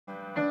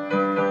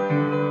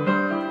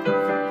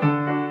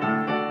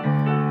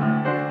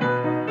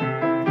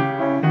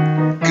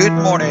Good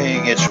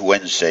morning. It's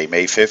Wednesday,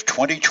 May 5th,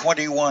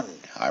 2021.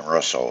 I'm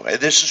Russell, and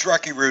this is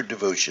Rocky Road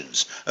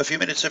Devotions, a few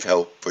minutes of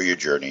help for your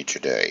journey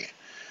today.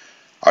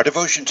 Our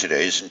devotion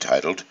today is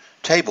entitled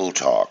Table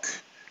Talk,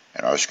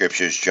 and our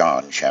scripture is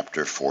John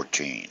chapter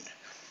 14.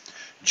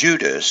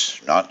 Judas,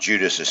 not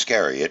Judas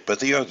Iscariot, but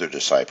the other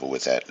disciple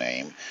with that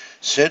name,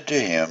 said to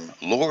him,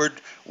 Lord,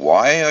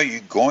 why are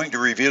you going to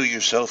reveal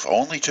yourself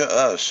only to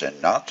us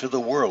and not to the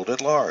world at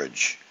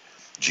large?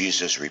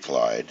 Jesus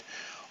replied,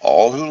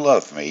 All who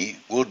love me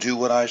will do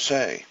what I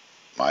say.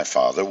 My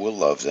Father will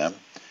love them,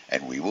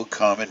 and we will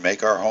come and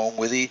make our home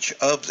with each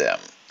of them.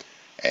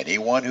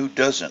 Anyone who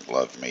doesn't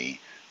love me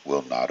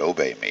will not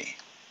obey me.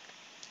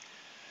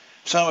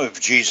 Some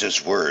of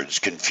Jesus' words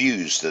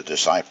confused the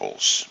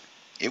disciples.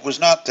 It was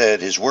not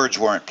that his words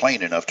weren't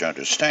plain enough to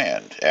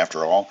understand.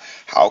 After all,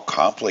 how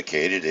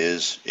complicated it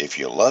is, if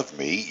you love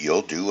me,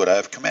 you'll do what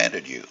I've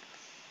commanded you.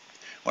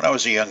 When I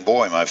was a young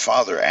boy, my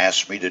father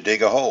asked me to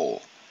dig a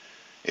hole.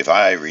 If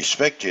I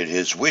respected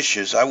his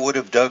wishes, I would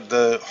have dug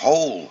the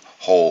whole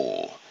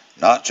hole,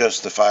 not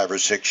just the 5 or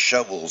 6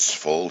 shovels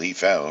full he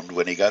found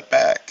when he got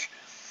back.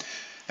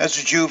 As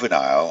a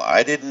juvenile,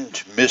 I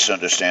didn't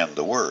misunderstand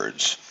the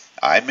words.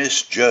 I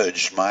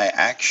misjudged my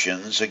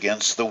actions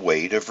against the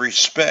weight of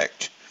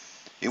respect.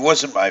 It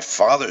wasn't my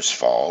father's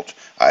fault.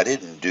 I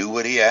didn't do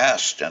what he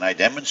asked, and I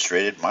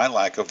demonstrated my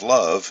lack of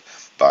love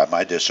by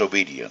my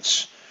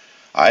disobedience.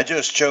 I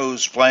just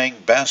chose playing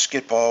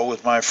basketball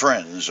with my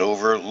friends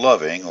over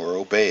loving or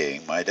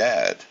obeying my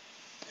dad.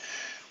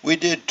 We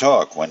did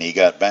talk when he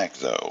got back,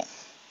 though.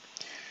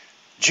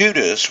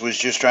 Judas was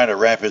just trying to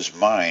wrap his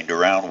mind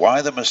around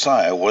why the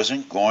Messiah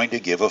wasn't going to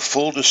give a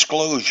full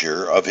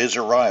disclosure of his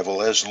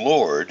arrival as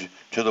Lord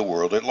to the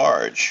world at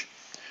large.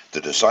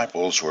 The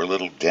disciples were a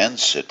little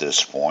dense at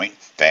this point,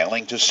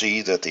 failing to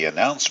see that the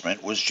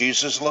announcement was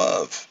Jesus'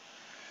 love.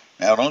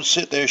 Now, don't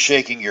sit there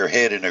shaking your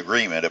head in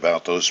agreement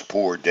about those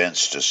poor,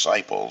 dense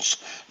disciples.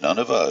 None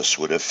of us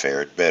would have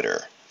fared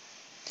better.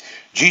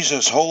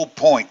 Jesus' whole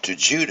point to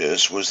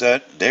Judas was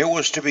that there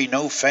was to be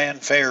no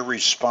fanfare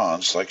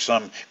response like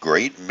some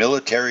great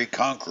military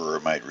conqueror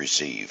might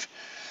receive.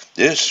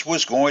 This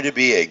was going to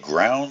be a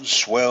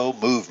groundswell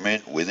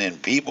movement within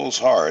people's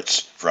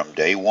hearts from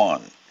day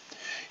one.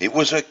 It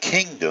was a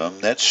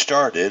kingdom that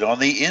started on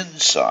the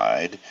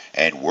inside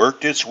and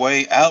worked its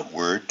way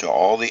outward to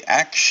all the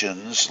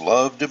actions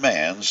love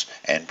demands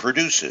and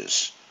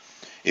produces.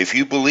 If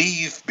you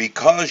believe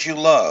because you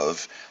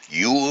love,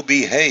 you will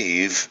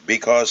behave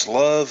because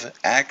love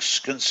acts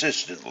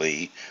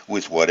consistently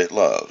with what it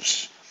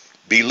loves.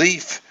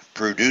 Belief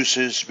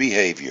produces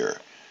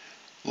behavior.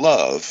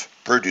 Love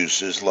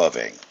produces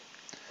loving.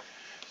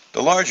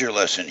 The larger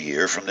lesson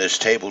here from this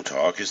table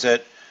talk is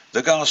that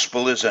the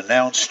gospel is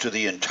announced to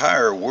the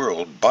entire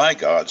world by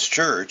God's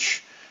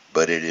church,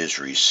 but it is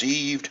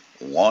received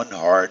one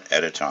heart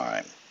at a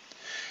time.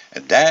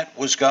 And that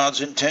was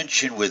God's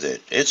intention with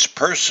it. It's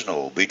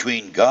personal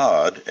between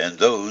God and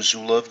those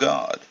who love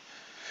God.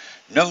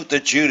 Note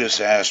that Judas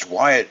asked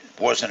why it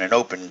wasn't an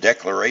open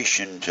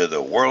declaration to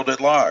the world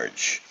at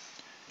large.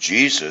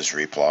 Jesus'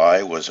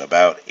 reply was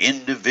about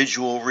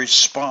individual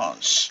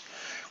response.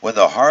 When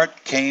the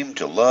heart came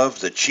to love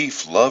the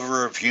chief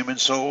lover of human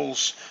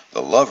souls,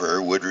 the lover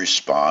would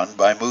respond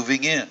by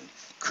moving in,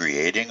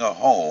 creating a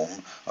home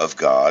of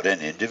God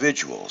and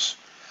individuals.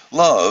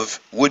 Love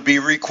would be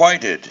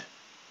requited,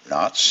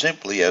 not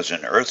simply as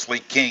an earthly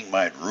king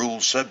might rule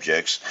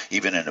subjects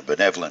even in a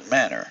benevolent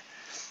manner.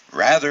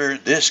 Rather,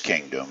 this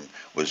kingdom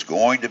was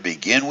going to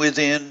begin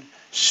within,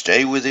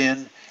 stay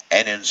within,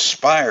 and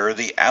inspire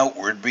the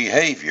outward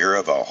behavior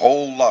of a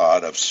whole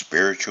lot of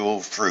spiritual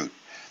fruit,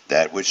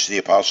 that which the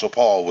Apostle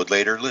Paul would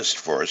later list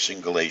for us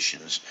in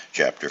Galatians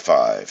chapter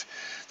 5.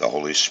 The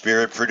Holy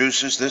Spirit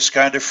produces this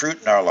kind of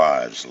fruit in our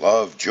lives: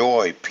 love,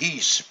 joy,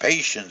 peace,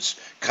 patience,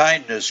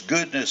 kindness,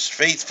 goodness,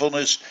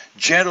 faithfulness,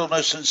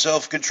 gentleness, and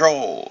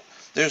self-control.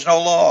 There's no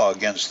law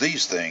against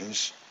these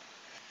things.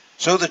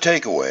 So the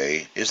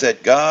takeaway is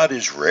that God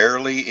is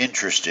rarely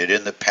interested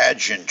in the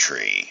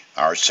pageantry,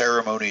 our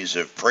ceremonies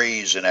of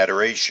praise and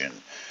adoration,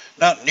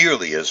 not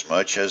nearly as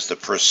much as the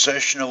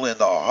processional in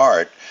the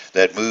heart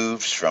that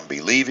moves from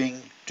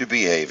believing to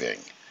behaving.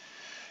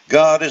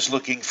 God is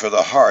looking for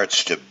the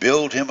hearts to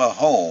build him a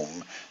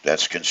home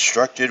that's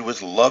constructed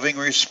with loving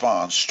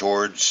response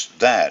towards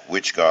that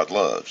which God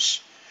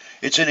loves.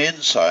 It's an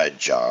inside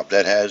job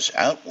that has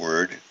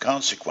outward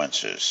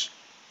consequences.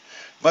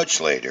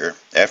 Much later,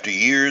 after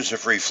years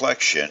of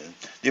reflection,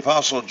 the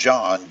Apostle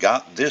John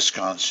got this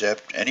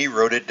concept and he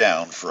wrote it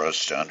down for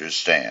us to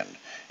understand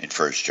in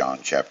 1 John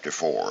chapter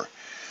 4.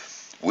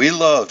 We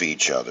love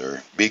each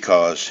other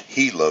because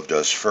he loved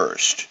us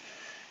first.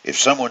 If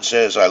someone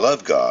says, I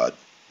love God,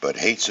 but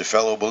hates a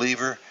fellow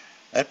believer,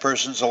 that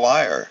person's a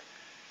liar.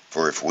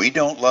 For if we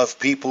don't love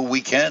people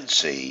we can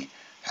see,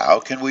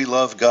 how can we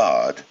love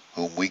God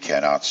whom we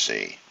cannot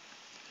see?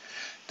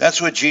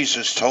 That's what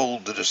Jesus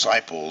told the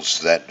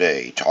disciples that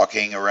day,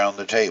 talking around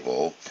the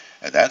table,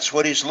 and that's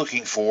what he's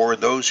looking for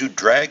in those who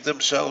drag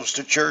themselves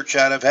to church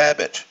out of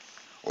habit,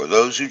 or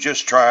those who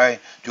just try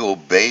to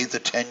obey the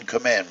 10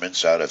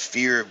 Commandments out of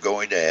fear of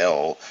going to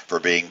hell for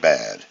being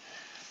bad.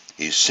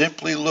 He's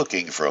simply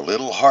looking for a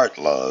little heart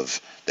love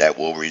that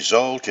will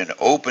result in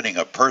opening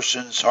a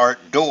person's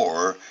heart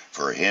door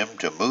for him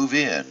to move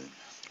in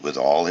with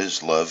all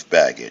his love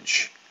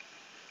baggage.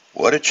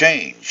 What a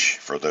change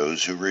for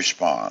those who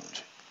respond.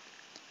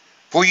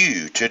 For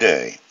you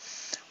today,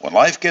 when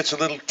life gets a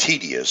little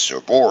tedious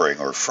or boring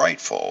or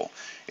frightful,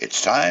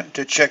 it's time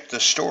to check the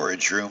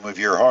storage room of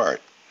your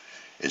heart.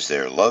 Is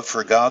there love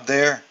for God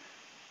there,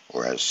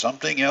 or has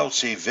something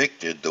else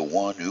evicted the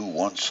one who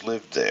once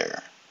lived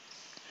there?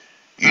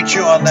 You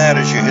chew on that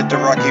as you hit the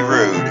rocky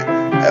road.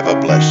 Have a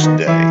blessed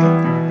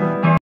day.